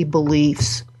unhealthy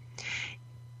beliefs.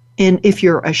 And if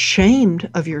you're ashamed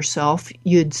of yourself,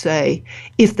 you'd say,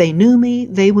 if they knew me,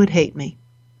 they would hate me.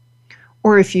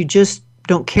 Or if you just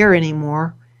don't care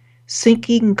anymore,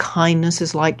 seeking kindness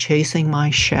is like chasing my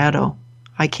shadow.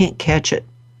 I can't catch it.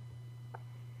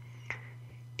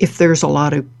 If there's a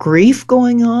lot of grief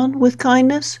going on with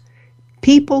kindness,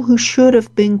 people who should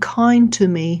have been kind to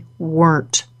me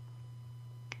weren't.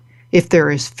 If there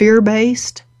is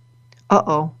fear-based,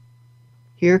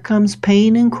 here comes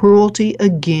pain and cruelty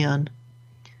again.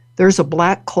 There's a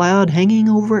black cloud hanging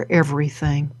over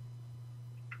everything.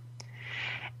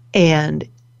 And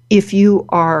if you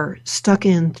are stuck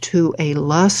into a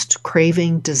lust,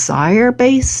 craving,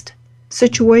 desire-based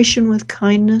situation with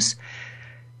kindness,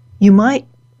 you might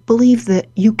believe that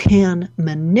you can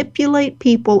manipulate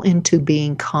people into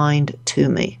being kind to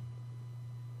me.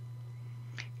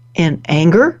 And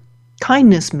anger,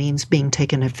 kindness means being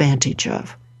taken advantage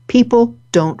of. People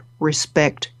don't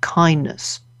respect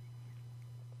kindness.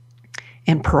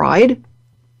 And pride,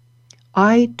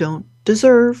 I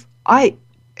deserve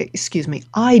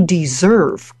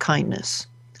kindness.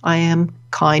 I am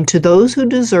kind to those who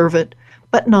deserve it,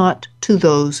 but not to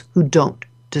those who don't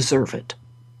deserve it.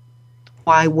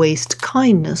 Why waste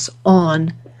kindness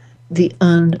on the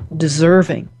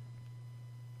undeserving?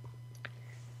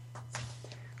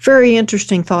 Very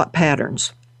interesting thought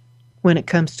patterns when it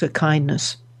comes to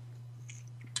kindness.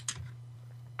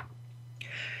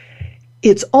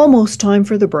 It's almost time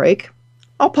for the break.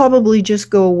 I'll probably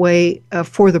just go away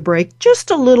for the break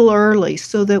just a little early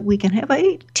so that we can have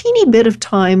a teeny bit of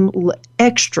time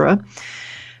extra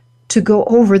to go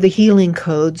over the healing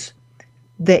codes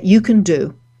that you can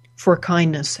do for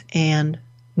kindness and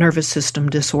nervous system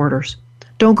disorders.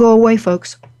 Don't go away,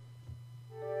 folks.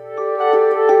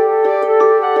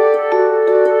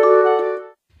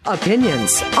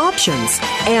 Opinions, options,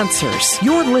 answers.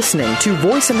 You're listening to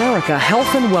Voice America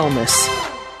Health and Wellness.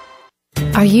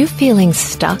 Are you feeling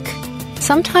stuck?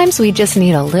 Sometimes we just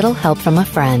need a little help from a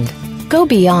friend. Go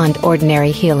beyond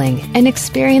ordinary healing and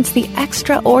experience the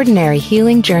extraordinary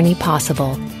healing journey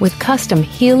possible with custom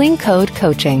Healing Code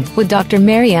coaching with Dr.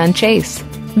 Marianne Chase.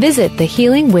 Visit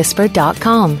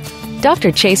thehealingwhisper.com.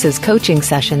 Dr. Chase's coaching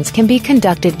sessions can be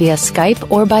conducted via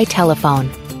Skype or by telephone.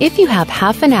 If you have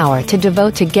half an hour to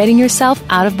devote to getting yourself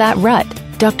out of that rut,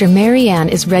 Dr. Marianne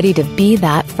is ready to be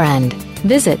that friend.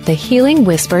 Visit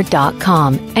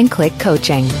thehealingwhisper.com and click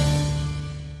coaching.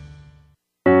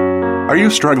 Are you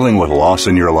struggling with loss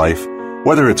in your life?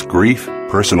 Whether it's grief,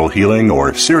 personal healing,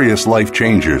 or serious life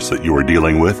changes that you are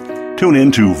dealing with, tune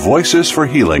in to Voices for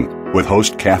Healing with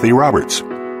host Kathy Roberts.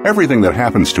 Everything that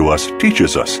happens to us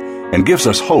teaches us and gives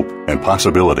us hope and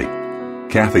possibility.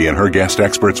 Kathy and her guest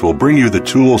experts will bring you the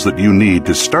tools that you need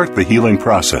to start the healing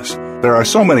process. There are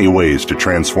so many ways to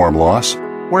transform loss.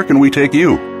 Where can we take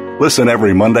you? Listen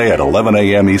every Monday at 11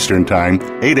 a.m. Eastern Time,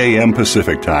 8 a.m.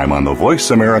 Pacific Time on the Voice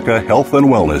America Health and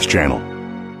Wellness Channel.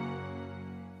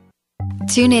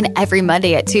 Tune in every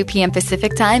Monday at 2 p.m.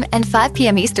 Pacific Time and 5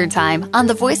 p.m. Eastern Time on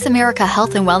the Voice America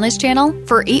Health and Wellness Channel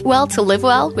for Eat Well to Live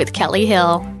Well with Kelly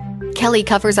Hill. Kelly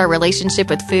covers our relationship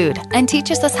with food and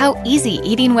teaches us how easy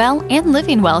eating well and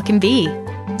living well can be,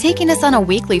 taking us on a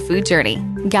weekly food journey,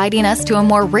 guiding us to a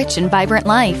more rich and vibrant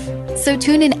life. So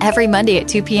tune in every Monday at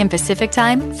 2 p.m. Pacific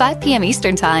Time, 5 p.m.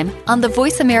 Eastern Time on the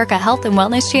Voice America Health and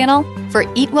Wellness Channel for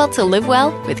Eat Well to Live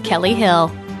Well with Kelly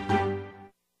Hill.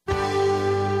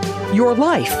 Your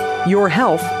life, your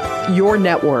health, your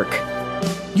network.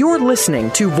 You're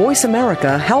listening to Voice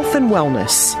America Health and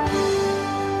Wellness.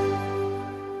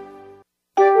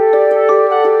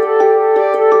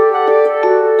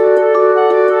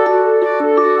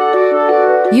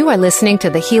 You are listening to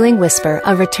The Healing Whisper,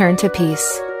 A Return to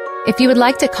Peace. If you would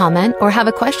like to comment or have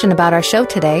a question about our show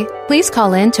today, please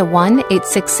call in to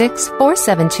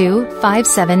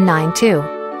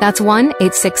 1-866-472-5792. That's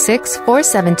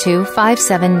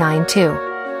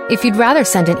 1-866-472-5792. If you'd rather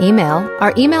send an email,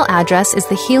 our email address is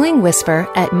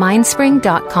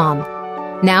thehealingwhisper@mindspring.com.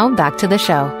 Now back to the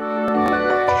show.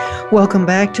 Welcome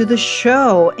back to the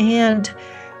show, and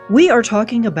we are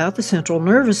talking about the central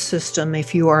nervous system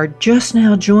if you are just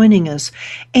now joining us.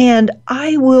 And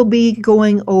I will be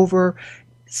going over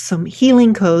some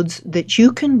healing codes that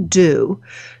you can do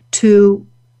to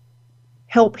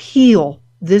help heal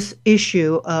this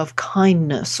issue of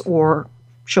kindness, or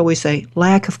shall we say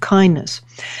lack of kindness.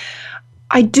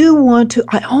 I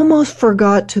almost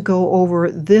forgot to go over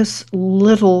this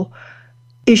little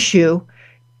issue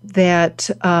that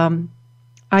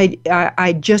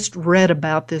I just read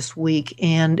about this week,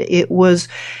 and it was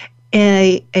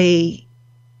a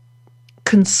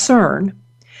concern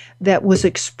that was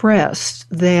expressed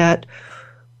that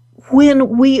when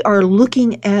we are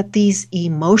looking at these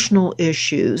emotional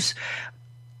issues,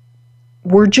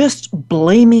 we're just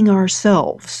blaming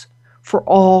ourselves for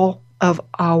all of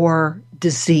our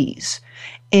disease.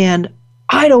 And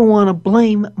I don't want to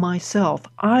blame myself.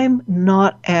 I'm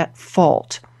not at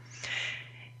fault.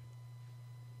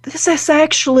 This is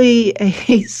actually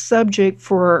a subject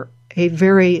for a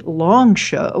very long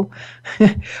show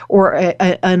or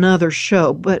another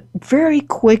show, but very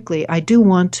quickly I do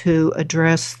want to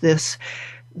address this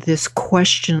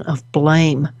question of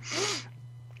blame.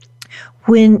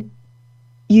 When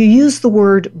you use the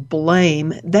word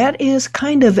blame, that is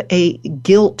kind of a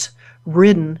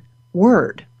guilt-ridden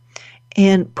word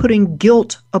and putting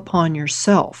guilt upon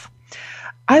yourself.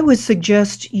 I would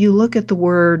suggest you look at the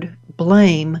word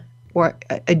blame, or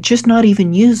just not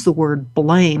even use the word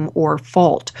blame or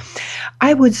fault.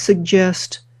 I would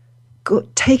suggest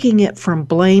taking it from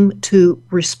blame to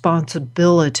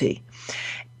responsibility.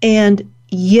 And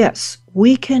yes,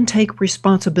 we can take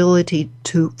responsibility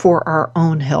for our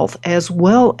own health, as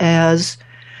well as,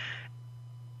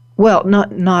 well,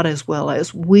 not as well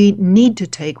as, we need to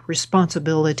take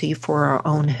responsibility for our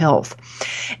own health.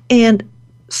 And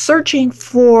searching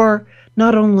for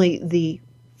not only the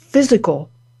physical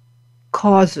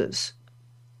causes,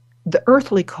 the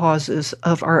earthly causes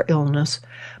of our illness,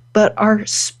 but our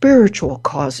spiritual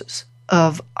causes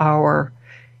of our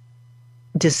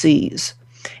disease.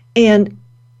 And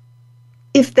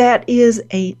if that is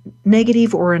a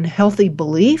negative or unhealthy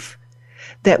belief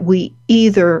that we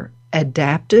either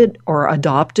adapted or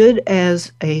adopted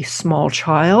as a small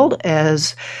child,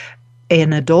 as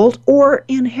an adult, or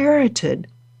inherited,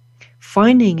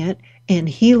 finding it and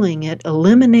healing it,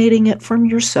 eliminating it from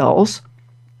your cells,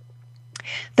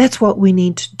 that's what we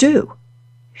need to do.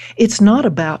 It's not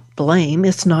about blame.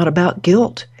 It's not about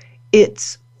guilt.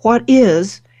 It's what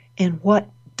is and what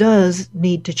does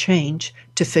need to change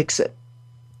to fix it.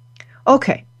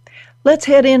 Okay, let's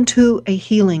head into a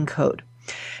healing code.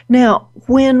 Now,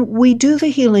 when we do the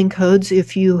healing codes,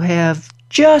 if you have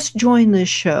just joined this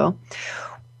show,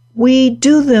 we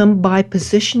do them by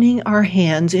positioning our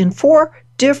hands in 4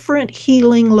 different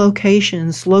healing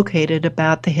locations located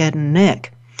about the head and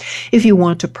neck. If you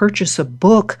want to purchase a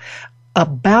book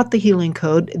about the healing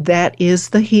code, that is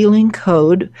the Healing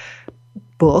Code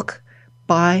book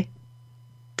by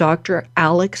Dr.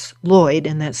 Alex Lloyd,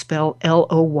 and that's spelled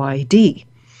L-O-Y-D.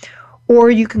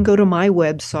 Or you can go to my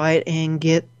website and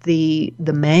get the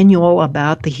manual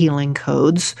about the healing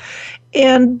codes,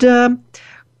 and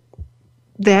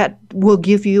that will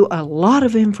give you a lot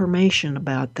of information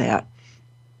about that.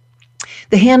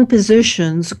 The hand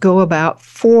positions go about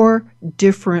 4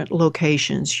 different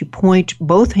locations. You point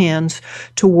both hands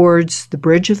towards the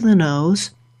bridge of the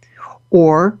nose,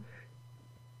 or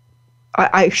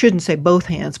I shouldn't say both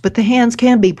hands, but the hands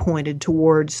can be pointed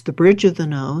towards the bridge of the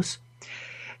nose,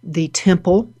 the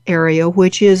temple area,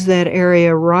 which is that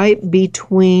area right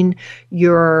between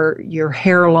your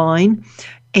hairline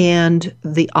and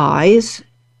the eyes,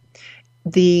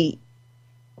 the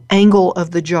angle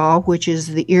of the jaw, which is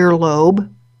the earlobe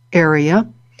area,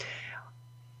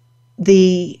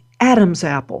 the Adam's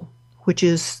apple, which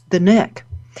is the neck.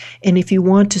 And if you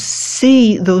want to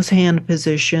see those hand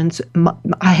positions,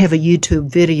 I have a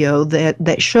YouTube video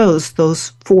that shows those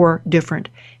 4 different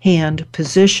hand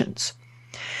positions.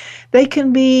 They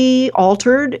can be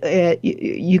altered.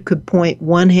 You could point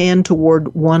one hand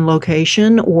toward one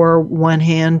location, or one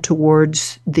hand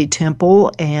towards the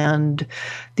temple and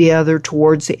the other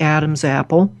towards the Adam's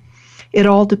apple. It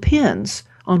all depends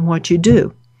on what you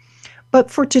do. But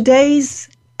for today's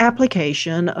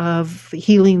application of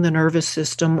healing the nervous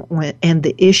system and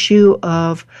the issue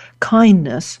of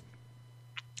kindness,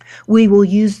 we will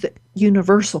use the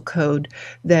universal code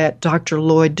that Dr.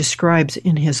 Lloyd describes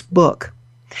in his book.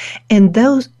 And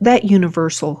that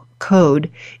universal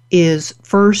code is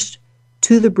first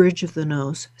to the bridge of the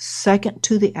nose, second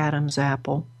to the Adam's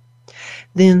apple,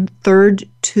 then third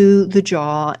to the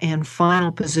jaw, and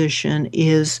final position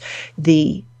is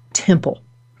the temple.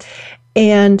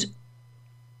 And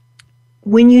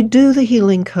when you do the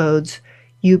healing codes,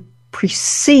 you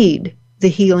precede the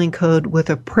healing code with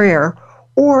a prayer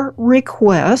or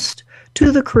request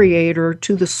to the Creator,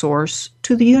 to the Source,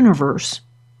 to the universe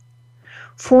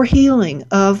for healing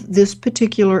of this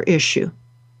particular issue.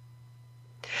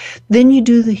 Then you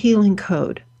do the healing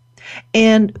code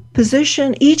and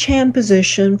position each hand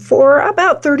position for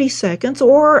about 30 seconds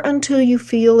or until you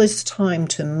feel it's time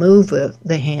to move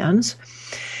the hands,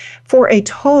 for a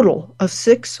total of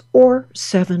 6 or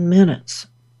 7 minutes.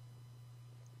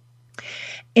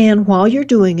 And while you're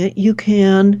doing it, you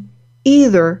can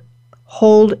either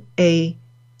hold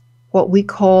what we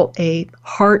call a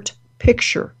heart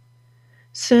picture.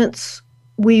 Since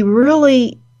we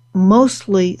really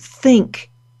mostly think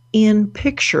in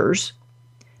pictures,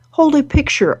 hold a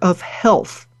picture of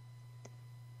health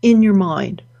in your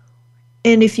mind.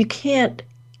 And if you can't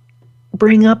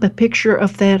bring up a picture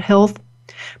of that health,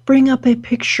 bring up a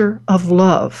picture of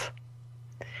love.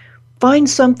 Find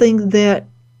something that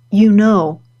you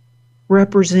know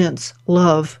represents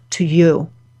love to you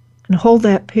and hold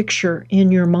that picture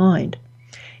in your mind.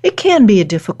 It can be a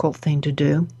difficult thing to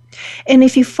do. And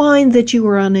if you find that you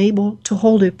are unable to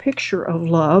hold a picture of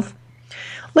love,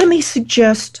 let me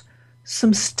suggest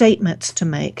some statements to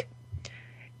make.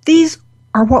 These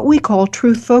are what we call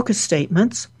truth-focused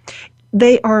statements.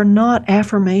 They are not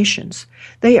affirmations.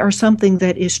 They are something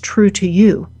that is true to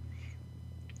you.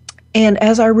 And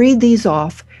as I read these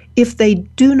off, if they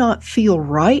do not feel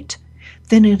right,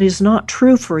 then it is not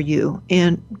true for you,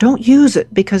 and don't use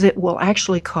it because it will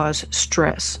actually cause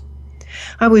stress.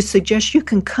 I would suggest you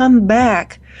can come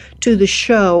back to the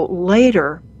show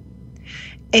later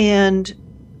and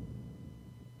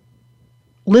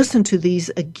listen to these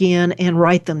again and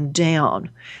write them down,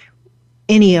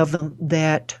 any of them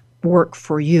that work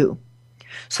for you.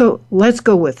 So let's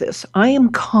go with this. I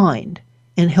am kind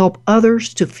and help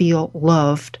others to feel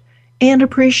loved and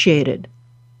appreciated.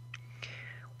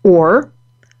 Or,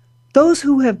 those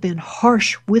who have been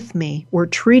harsh with me were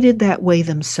treated that way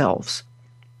themselves.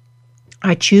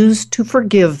 I choose to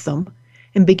forgive them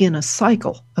and begin a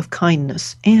cycle of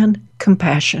kindness and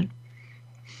compassion.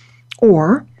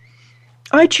 Or,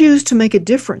 I choose to make a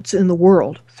difference in the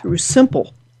world through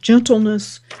simple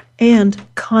gentleness and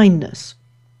kindness.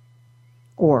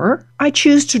 Or, I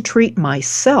choose to treat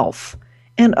myself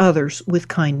and others with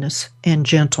kindness and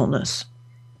gentleness.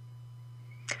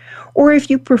 Or if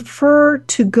you prefer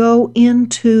to go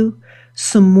into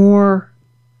some more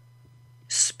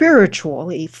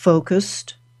spiritually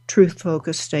focused,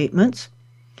 truth-focused statements,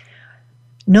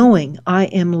 knowing I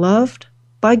am loved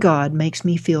by God makes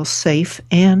me feel safe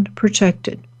and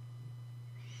protected.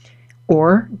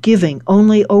 Or giving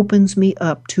only opens me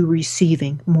up to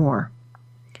receiving more.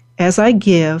 As I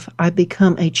give, I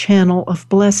become a channel of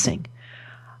blessing.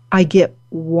 I get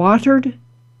watered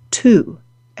too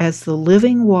as the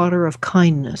living water of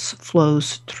kindness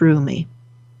flows through me.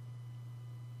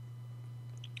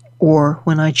 Or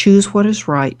when I choose what is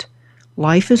right,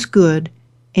 life is good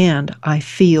and I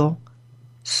feel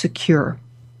secure.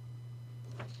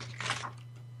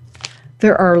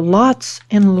 There are lots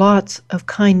and lots of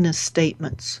kindness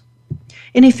statements.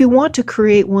 And if you want to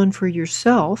create one for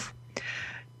yourself,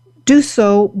 do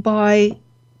so by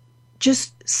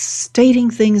just stating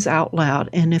things out loud,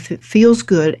 and if it feels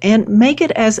good, and make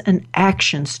it as an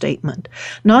action statement,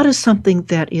 not as something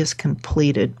that is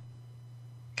completed.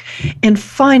 And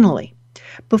finally,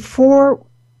 before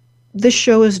this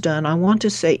show is done, I want to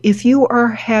say, if you are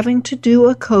having to do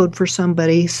a code for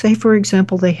somebody, say for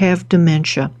example they have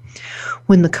dementia,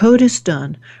 when the code is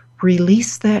done,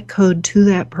 release that code to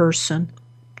that person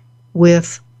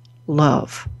with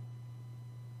love.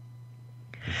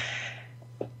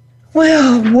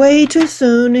 Well, way too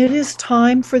soon. It is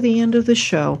time for the end of the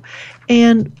show.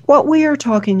 And what we are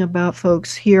talking about,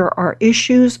 folks, here are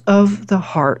issues of the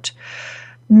heart.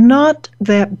 Not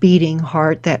that beating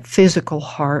heart, that physical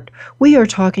heart. We are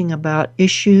talking about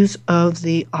issues of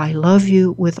the I love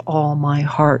you with all my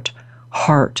heart.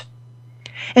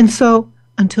 And so,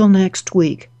 until next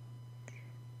week,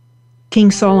 King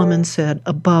Solomon said,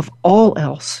 above all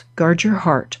else, guard your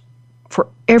heart, for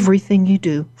everything you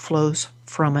do flows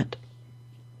from it.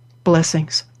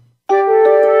 Blessings.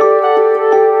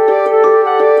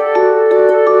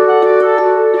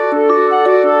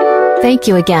 Thank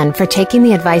you again for taking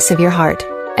the advice of your heart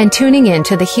and tuning in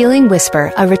to the Healing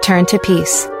Whisper, A Return to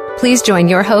Peace. Please join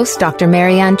your host, Dr.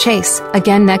 Marianne Chase,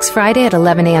 again next Friday at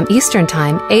 11 a.m. Eastern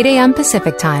Time, 8 a.m.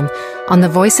 Pacific Time, on the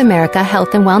Voice America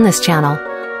Health and Wellness Channel.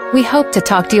 We hope to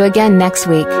talk to you again next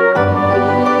week.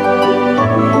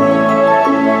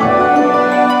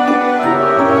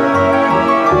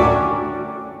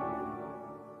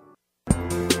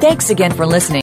 Thanks again for listening